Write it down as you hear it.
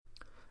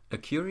A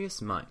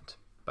Curious Mind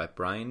by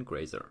Brian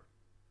Grazer.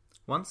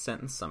 One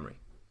sentence summary.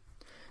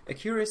 A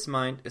curious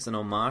mind is an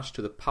homage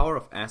to the power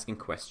of asking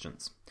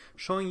questions,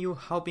 showing you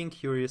how being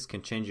curious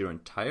can change your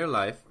entire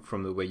life,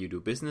 from the way you do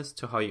business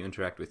to how you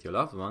interact with your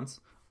loved ones,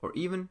 or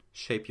even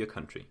shape your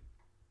country.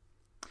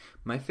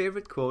 My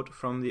favorite quote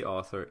from the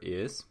author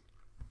is,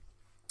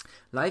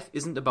 "Life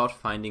isn't about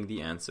finding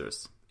the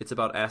answers, it's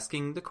about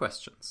asking the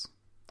questions."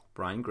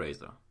 Brian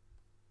Grazer.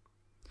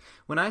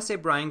 When I say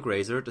Brian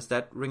Grazer, does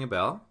that ring a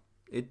bell?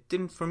 It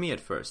didn't for me at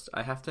first,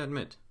 I have to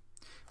admit.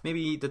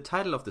 Maybe the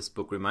title of this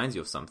book reminds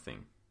you of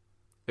something.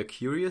 A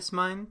Curious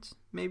Mind,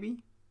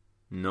 maybe?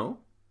 No?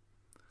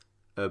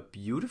 A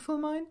Beautiful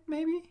Mind,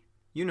 maybe?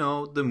 You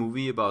know, the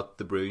movie about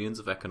the brilliance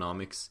of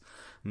economics.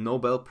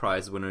 Nobel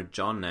Prize winner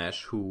John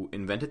Nash, who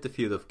invented the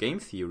field of game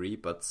theory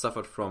but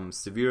suffered from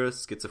severe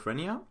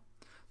schizophrenia?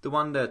 The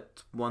one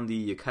that won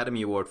the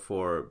Academy Award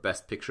for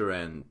Best Picture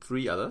and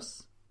 3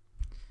 others?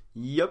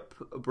 Yup,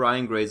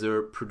 Brian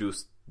Grazer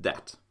produced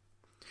that.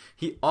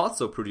 He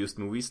also produced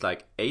movies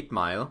like 8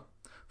 Mile,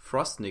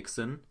 Frost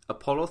Nixon,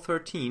 Apollo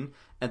 13,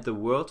 and the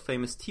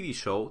world-famous TV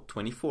show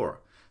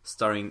 24,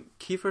 starring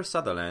Kiefer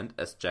Sutherland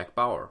as Jack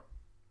Bauer.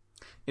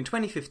 In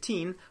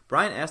 2015,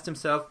 Brian asked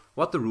himself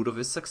what the root of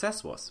his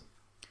success was.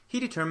 He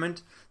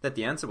determined that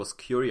the answer was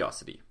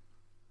curiosity.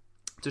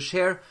 To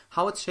share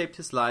how it shaped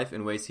his life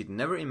in ways he'd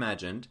never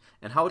imagined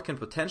and how it can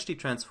potentially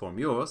transform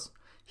yours,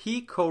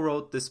 he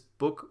co-wrote this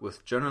book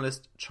with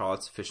journalist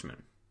Charles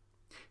Fishman.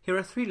 Here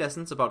are 3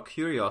 lessons about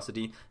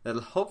curiosity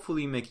that'll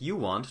hopefully make you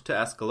want to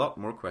ask a lot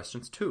more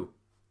questions too.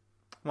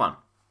 1.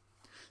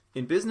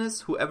 In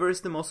business, whoever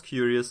is the most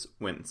curious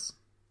wins.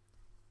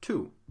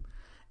 2.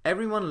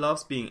 Everyone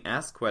loves being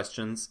asked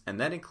questions, and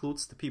that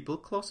includes the people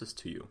closest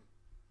to you.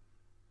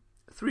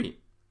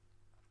 3.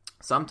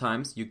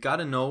 Sometimes you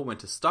gotta know when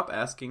to stop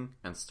asking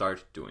and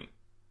start doing.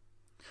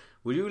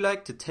 Would you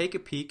like to take a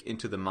peek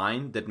into the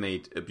mind that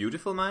made a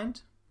beautiful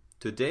mind?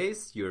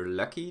 Today's your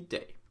lucky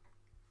day.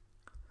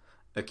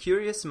 A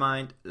Curious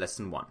Mind,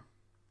 Lesson 1.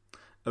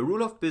 A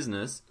rule of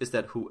business is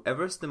that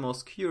whoever's the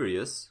most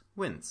curious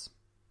wins.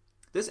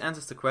 This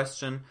answers the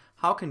question,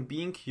 how can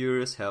being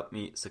curious help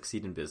me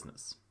succeed in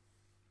business?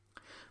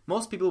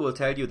 Most people will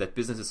tell you that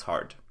business is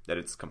hard, that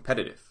it's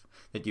competitive,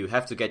 that you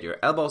have to get your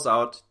elbows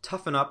out,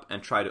 toughen up,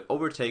 and try to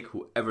overtake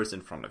whoever's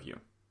in front of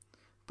you.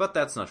 But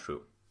that's not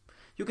true.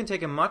 You can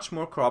take a much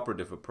more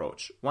cooperative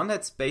approach, one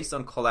that's based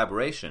on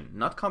collaboration,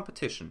 not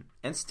competition,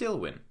 and still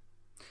win.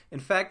 In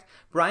fact,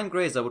 Brian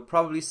Grazer would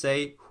probably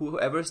say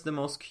whoever's the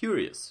most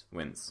curious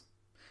wins.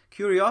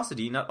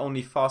 Curiosity not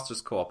only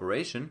fosters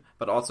cooperation,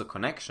 but also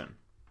connection.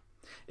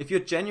 If you're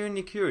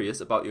genuinely curious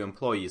about your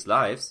employees'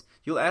 lives,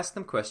 you'll ask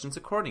them questions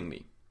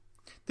accordingly.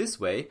 This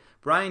way,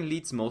 Brian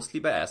leads mostly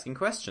by asking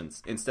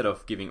questions, instead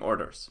of giving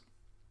orders.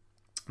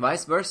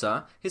 Vice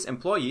versa, his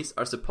employees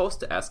are supposed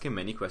to ask him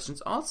many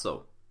questions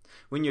also.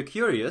 When you're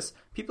curious,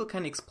 people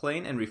can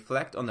explain and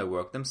reflect on their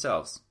work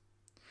themselves.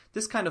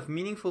 This kind of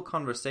meaningful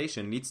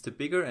conversation leads to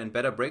bigger and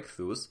better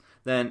breakthroughs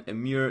than a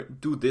mere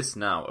do this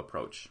now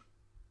approach.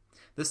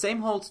 The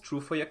same holds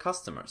true for your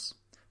customers.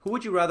 Who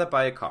would you rather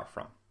buy a car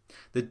from?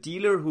 The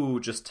dealer who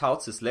just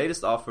touts his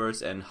latest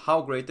offers and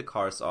how great the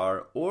cars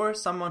are, or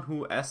someone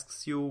who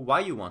asks you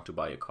why you want to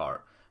buy a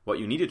car, what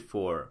you need it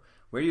for,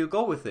 where you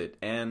go with it,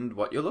 and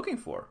what you're looking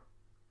for?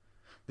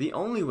 The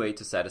only way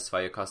to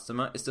satisfy your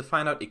customer is to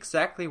find out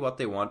exactly what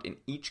they want in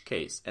each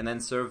case and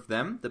then serve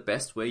them the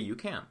best way you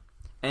can.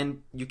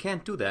 And you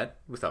can't do that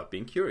without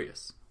being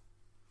curious.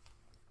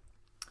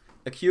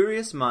 A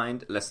Curious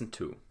Mind, Lesson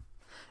 2.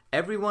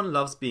 Everyone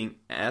loves being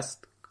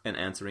asked and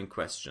answering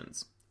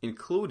questions,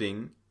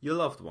 including your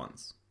loved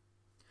ones.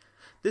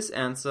 This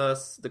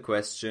answers the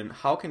question,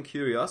 how can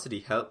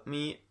curiosity help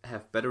me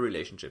have better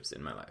relationships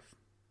in my life?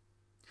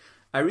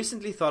 I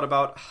recently thought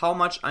about how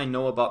much I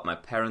know about my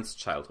parents'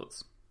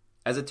 childhoods.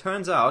 As it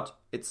turns out,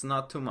 it's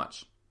not too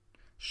much.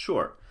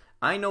 Sure,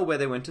 I know where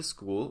they went to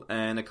school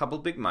and a couple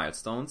big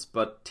milestones,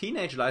 but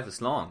teenage life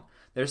is long.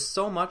 There's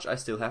so much I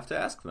still have to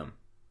ask them.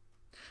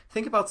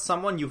 Think about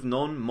someone you've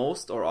known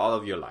most or all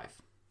of your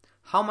life.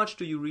 How much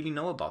do you really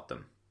know about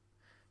them?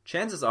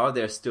 Chances are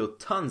there's still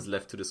tons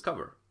left to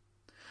discover.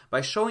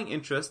 By showing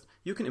interest,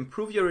 you can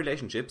improve your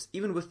relationships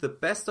even with the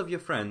best of your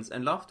friends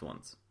and loved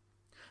ones.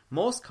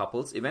 Most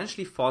couples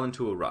eventually fall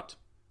into a rut.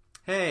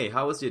 Hey,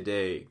 how was your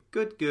day?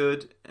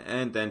 Good,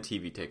 and then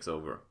TV takes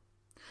over.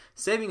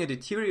 Saving a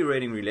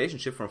deteriorating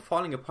relationship from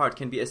falling apart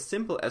can be as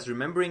simple as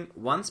remembering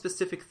one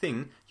specific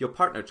thing your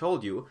partner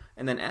told you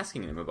and then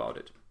asking them about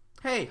it.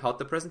 Hey, how'd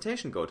the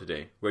presentation go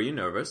today? Were you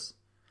nervous?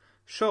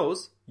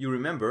 Shows you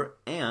remember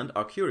and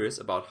are curious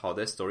about how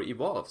their story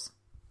evolves.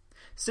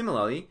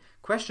 Similarly,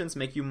 questions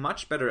make you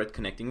much better at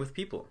connecting with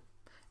people.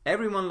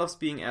 Everyone loves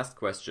being asked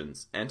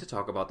questions and to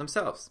talk about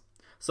themselves.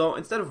 So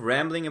instead of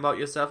rambling about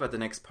yourself at the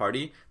next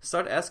party,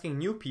 start asking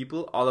new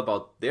people all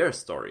about their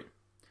story.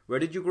 Where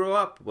did you grow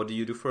up? What do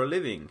you do for a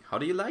living? How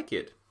do you like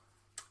it?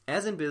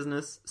 As in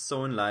business,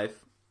 so in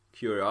life,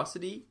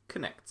 curiosity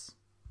connects.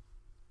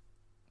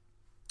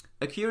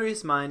 A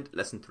Curious Mind,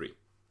 Lesson 3.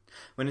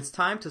 When it's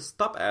time to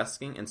stop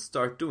asking and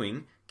start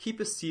doing, keep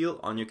a seal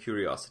on your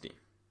curiosity.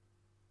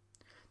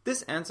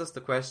 This answers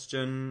the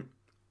question,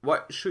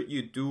 what should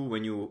you do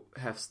when you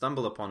have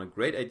stumbled upon a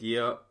great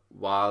idea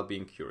while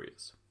being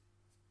curious?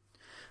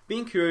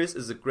 Being curious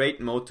is a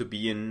great mode to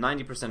be in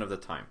 90% of the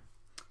time.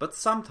 But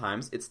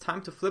sometimes it's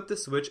time to flip the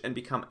switch and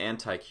become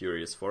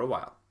anti-curious for a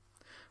while.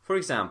 For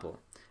example,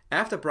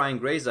 after Brian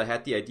Grazer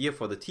had the idea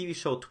for the TV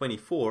show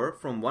 24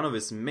 from one of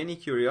his many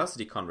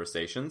curiosity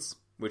conversations,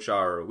 which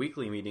are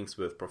weekly meetings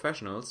with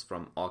professionals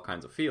from all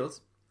kinds of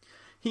fields,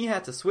 he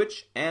had to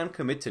switch and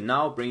commit to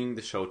now bringing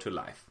the show to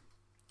life.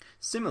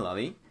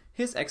 Similarly,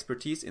 his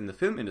expertise in the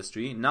film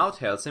industry now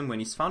tells him when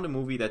he's found a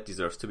movie that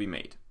deserves to be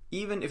made,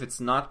 even if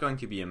it's not going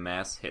to be a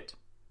mass hit.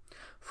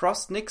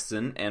 Frost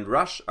Nixon and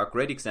Rush are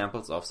great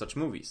examples of such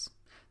movies.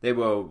 They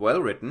were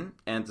well written,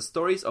 and the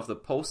stories of the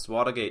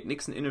post-Watergate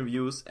Nixon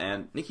interviews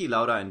and Niki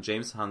Lauda and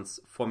James Hunt's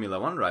Formula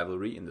One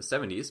rivalry in the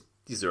 70s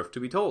deserve to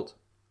be told.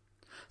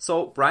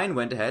 So Brian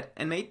went ahead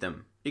and made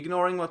them,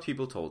 ignoring what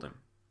people told him.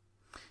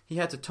 He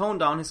had to tone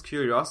down his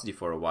curiosity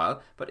for a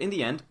while, but in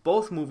the end,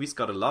 both movies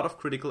got a lot of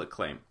critical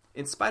acclaim,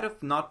 in spite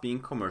of not being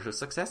commercial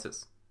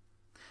successes.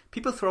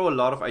 People throw a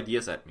lot of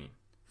ideas at me.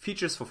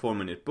 Features for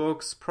 4-minute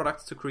books,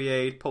 products to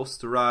create, posts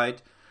to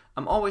write.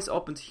 I'm always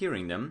open to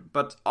hearing them,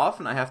 but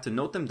often I have to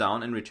note them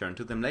down and return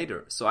to them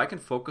later, so I can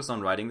focus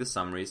on writing the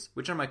summaries,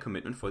 which are my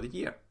commitment for the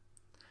year.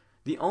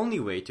 The only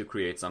way to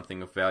create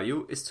something of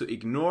value is to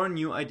ignore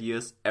new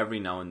ideas every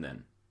now and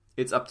then.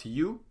 It's up to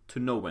you to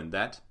know when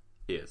that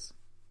is.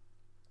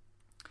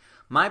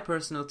 My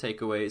personal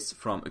takeaways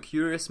from A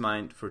Curious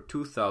Mind for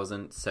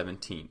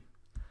 2017.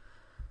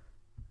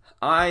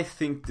 I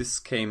think this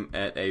came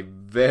at a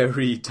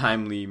very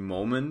timely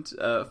moment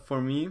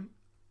for me.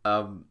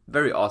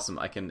 Very awesome.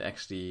 I can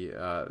actually,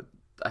 I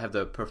have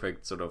the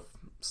perfect sort of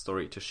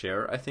story to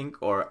share, I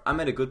think, or I'm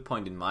at a good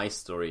point in my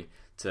story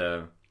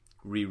to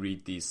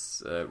reread the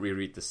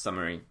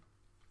summary.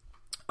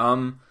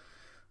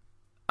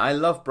 I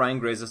love Brian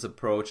Grazer's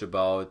approach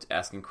about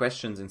asking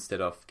questions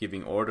instead of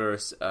giving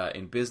orders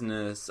in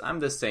business. I'm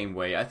the same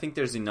way. I think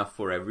there's enough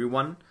for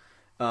everyone,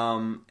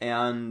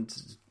 and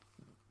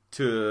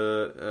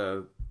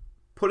to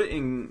put it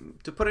in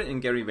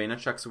Gary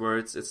Vaynerchuk's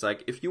words, it's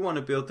like, if you want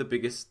to build the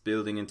biggest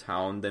building in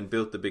town, then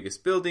build the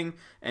biggest building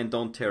and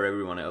don't tear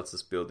everyone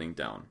else's building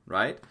down,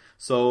 right?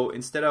 So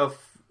instead of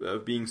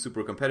being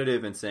super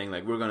competitive and saying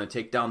like, we're going to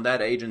take down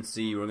that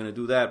agency, we're going to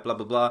do that, blah,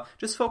 blah, blah,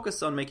 just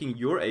focus on making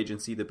your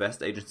agency the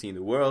best agency in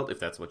the world, if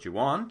that's what you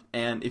want.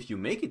 And if you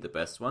make it the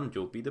best one,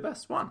 you'll be the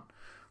best one,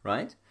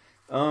 right?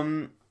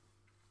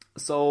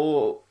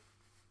 So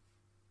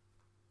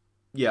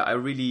yeah, I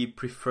really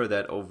prefer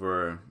that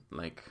over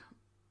like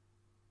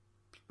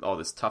all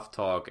this tough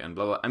talk and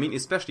blah, blah. I mean,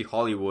 especially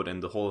Hollywood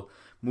and the whole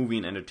movie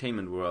and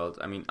entertainment world.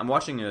 I mean, I'm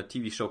watching a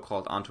TV show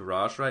called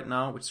Entourage right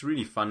now, which is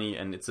really funny,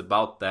 and it's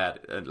about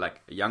that,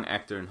 like a young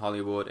actor in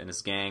Hollywood and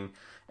his gang,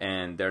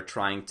 and they're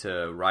trying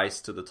to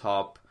rise to the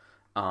top,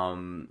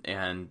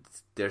 and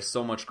there's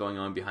so much going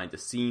on behind the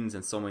scenes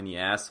and so many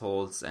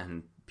assholes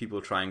and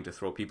people trying to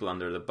throw people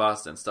under the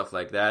bus and stuff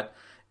like that.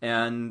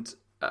 And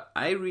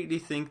I really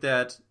think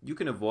that you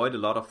can avoid a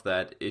lot of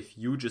that if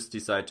you just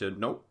decide to,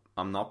 nope,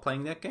 I'm not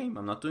playing that game,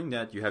 I'm not doing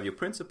that. You have your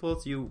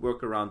principles, you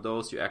work around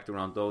those, you act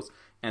around those,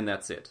 and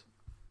that's it.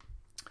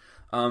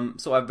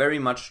 So I very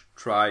much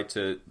try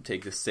to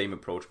take the same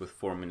approach with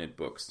 4-minute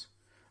books.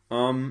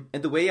 And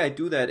the way I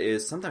do that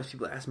is, sometimes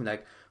people ask me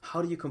like,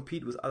 how do you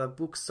compete with other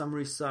book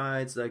summary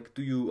sites? Like,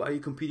 are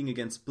you competing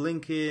against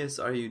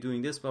Blinkist? Are you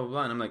doing this, blah, blah,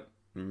 blah? And I'm like,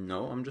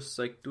 no, I'm just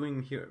like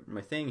doing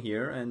my thing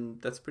here,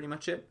 and that's pretty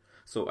much it.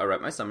 So I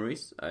write my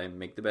summaries, I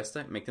make them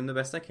the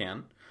best I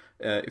can.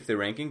 If they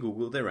rank in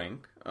Google, they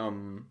rank.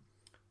 And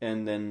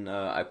then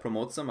I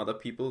promote some other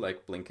people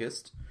like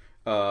Blinkist.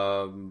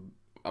 I'm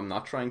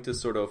not trying to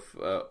sort of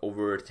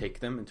overtake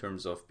them in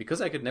terms of,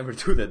 because I could never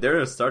do that. They're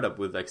a startup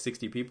with like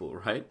 60 people,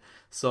 right?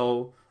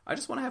 So I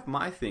just want to have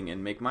my thing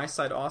and make my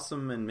site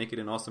awesome and make it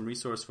an awesome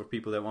resource for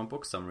people that want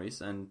book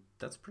summaries, and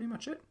that's pretty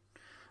much it.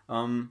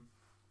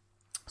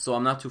 So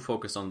I'm not too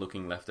focused on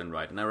looking left and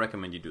right, and I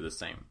recommend you do the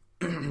same.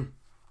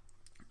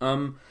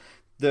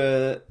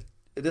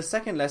 The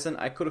second lesson,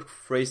 I could have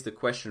phrased the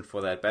question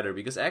for that better,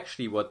 because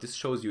actually what this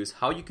shows you is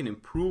how you can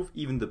improve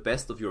even the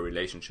best of your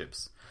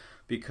relationships.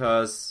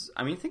 Because,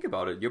 I mean, think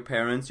about it. Your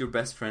parents, your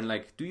best friend,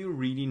 like, do you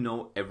really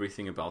know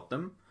everything about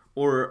them?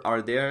 Or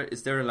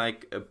is there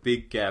like a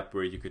big gap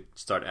where you could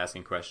start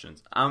asking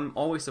questions? I'm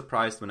always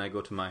surprised when I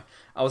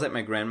I was at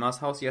my grandma's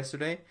house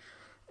yesterday,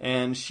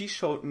 and she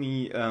showed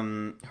me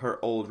her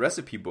old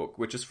recipe book,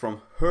 which is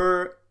from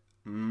her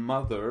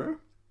mother.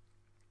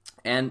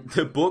 And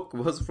the book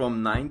was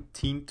from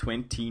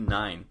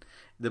 1929.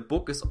 The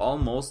book is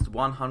almost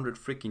 100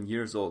 freaking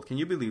years old. Can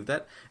you believe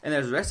that? And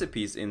there's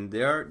recipes in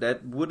there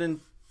that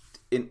wouldn't,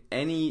 in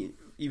any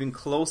even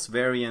close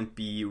variant,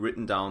 be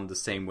written down the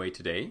same way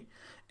today.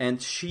 And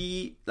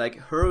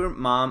her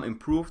mom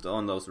improved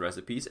on those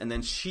recipes, and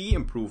then she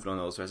improved on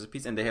those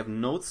recipes, and they have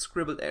notes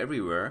scribbled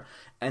everywhere.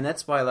 And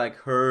that's why, like,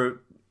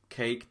 her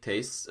cake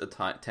tastes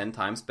 10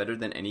 times better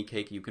than any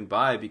cake you can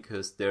buy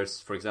because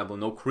there's, for example,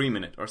 no cream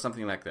in it or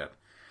something like that.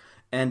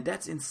 And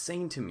that's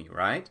insane to me,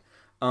 right?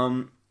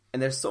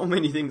 And there's so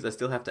many things I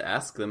still have to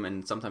ask them,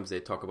 and sometimes they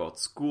talk about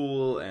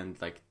school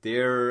and like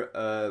their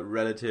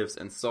relatives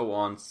and so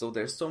on. So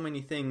there's so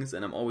many things,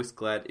 and I'm always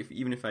glad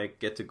even if I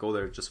get to go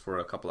there just for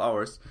a couple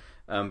hours,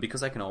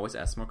 because I can always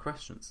ask more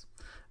questions.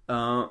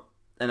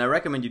 And I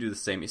recommend you do the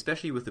same,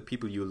 especially with the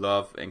people you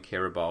love and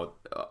care about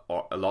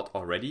a lot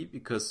already,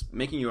 because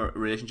making your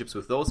relationships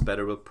with those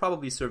better will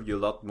probably serve you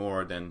a lot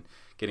more than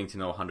getting to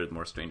know 100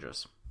 more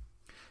strangers.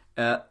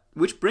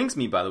 Which brings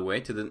me, by the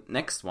way, to the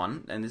next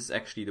one, and this is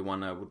actually the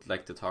one I would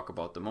like to talk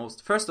about the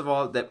most. First of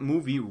all, that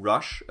movie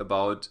Rush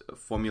about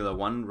Formula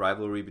One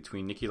rivalry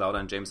between Niki Lauda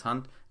and James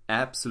Hunt,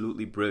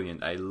 absolutely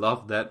brilliant. I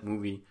love that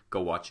movie.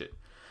 Go watch it.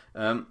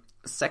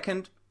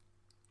 Second,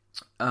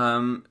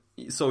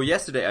 so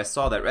yesterday I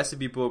saw that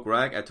recipe book,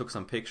 right? I took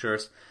some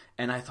pictures,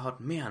 and I thought,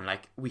 man,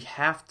 like, we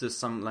have to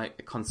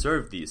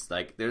conserve these.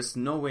 Like, there's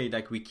no way,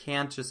 like, we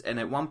can't just, and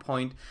at one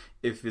point,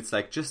 if it's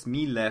like just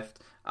me left,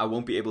 I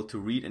won't be able to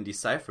read and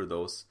decipher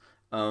those.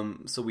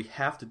 So we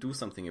have to do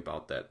something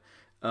about that.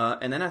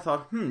 And then I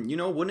thought,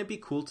 wouldn't it be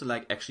cool to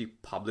like actually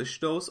publish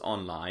those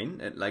online?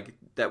 And, like,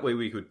 that way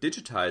we could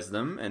digitize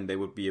them and they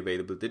would be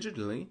available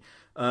digitally.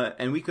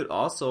 And we could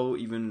also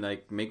even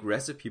like make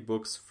recipe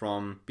books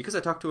because I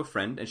talked to a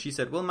friend and she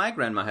said, well, my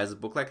grandma has a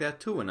book like that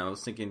too. And I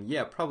was thinking,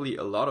 yeah, probably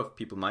a lot of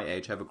people my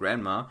age have a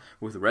grandma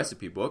with a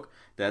recipe book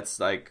that's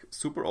like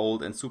super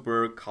old and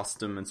super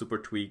custom and super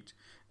tweaked,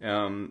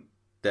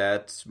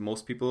 that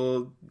most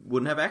people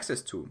wouldn't have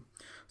access to.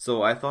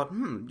 So I thought,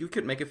 you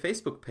could make a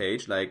Facebook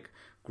page like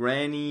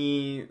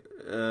Granny's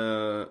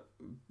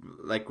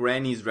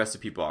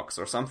recipe box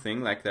or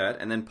something like that,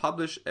 and then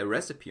publish a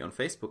recipe on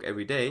Facebook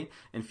every day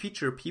and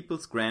feature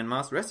people's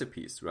grandma's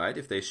recipes, right?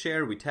 If they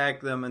share, we tag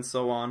them and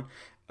so on.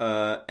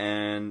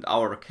 And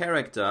our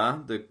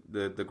character,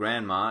 the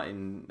grandma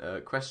in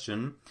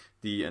question,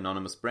 the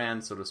anonymous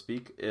brand, so to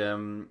speak,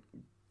 can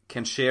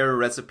share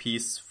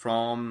recipes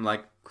from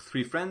like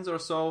 3 friends or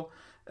so,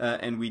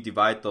 and we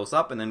divide those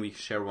up, and then we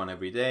share one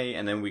every day,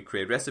 and then we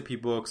create recipe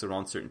books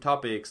around certain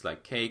topics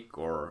like cake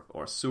or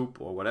soup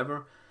or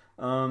whatever.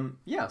 So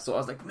I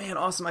was like, man,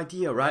 awesome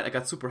idea, right? I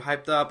got super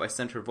hyped up. I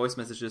sent her voice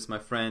messages, my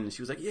friend, and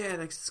she was like, yeah,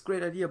 that's a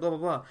great idea, blah, blah,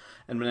 blah.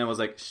 And then I was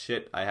like,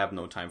 shit, I have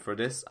no time for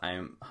this. I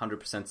am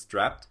 100%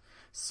 strapped.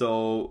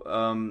 So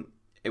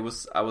I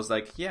was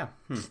like, yeah,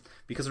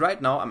 because right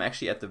now I'm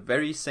actually at the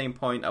very same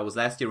point I was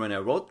last year when I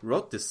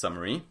wrote this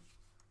summary,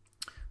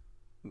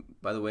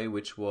 by the way,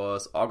 which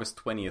was August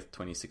 20th,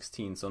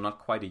 2016, so not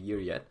quite a year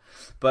yet.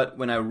 But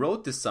when I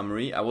wrote this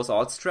summary, I was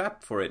all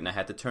strapped for it, and I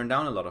had to turn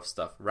down a lot of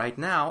stuff. Right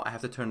now, I have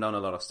to turn down a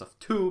lot of stuff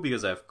too,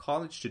 because I have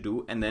college to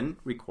do, and then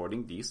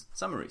recording these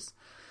summaries.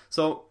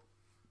 So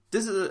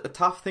this is a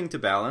tough thing to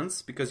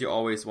balance, because you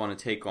always want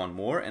to take on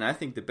more, and I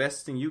think the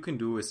best thing you can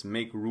do is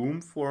make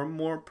room for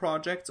more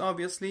projects,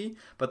 obviously,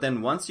 but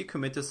then once you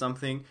commit to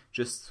something,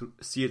 just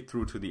see it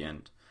through to the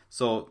end.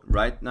 So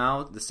right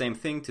now, the same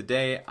thing.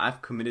 Today,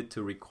 I've committed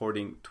to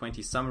recording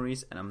 20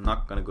 summaries, and I'm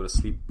not going to go to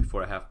sleep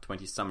before I have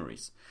 20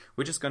 summaries,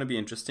 which is going to be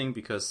interesting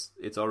because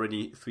it's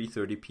already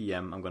 3:30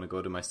 p.m. I'm going to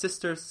go to my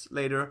sister's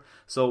later,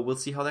 so we'll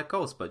see how that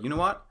goes. But you know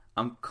what?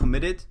 I'm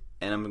committed,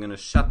 and I'm going to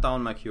shut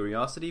down my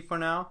curiosity for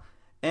now,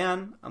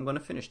 and I'm going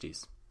to finish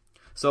these.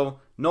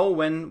 So know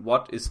when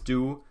what is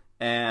due,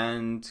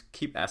 and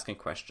keep asking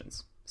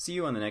questions. See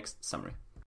you on the next summary.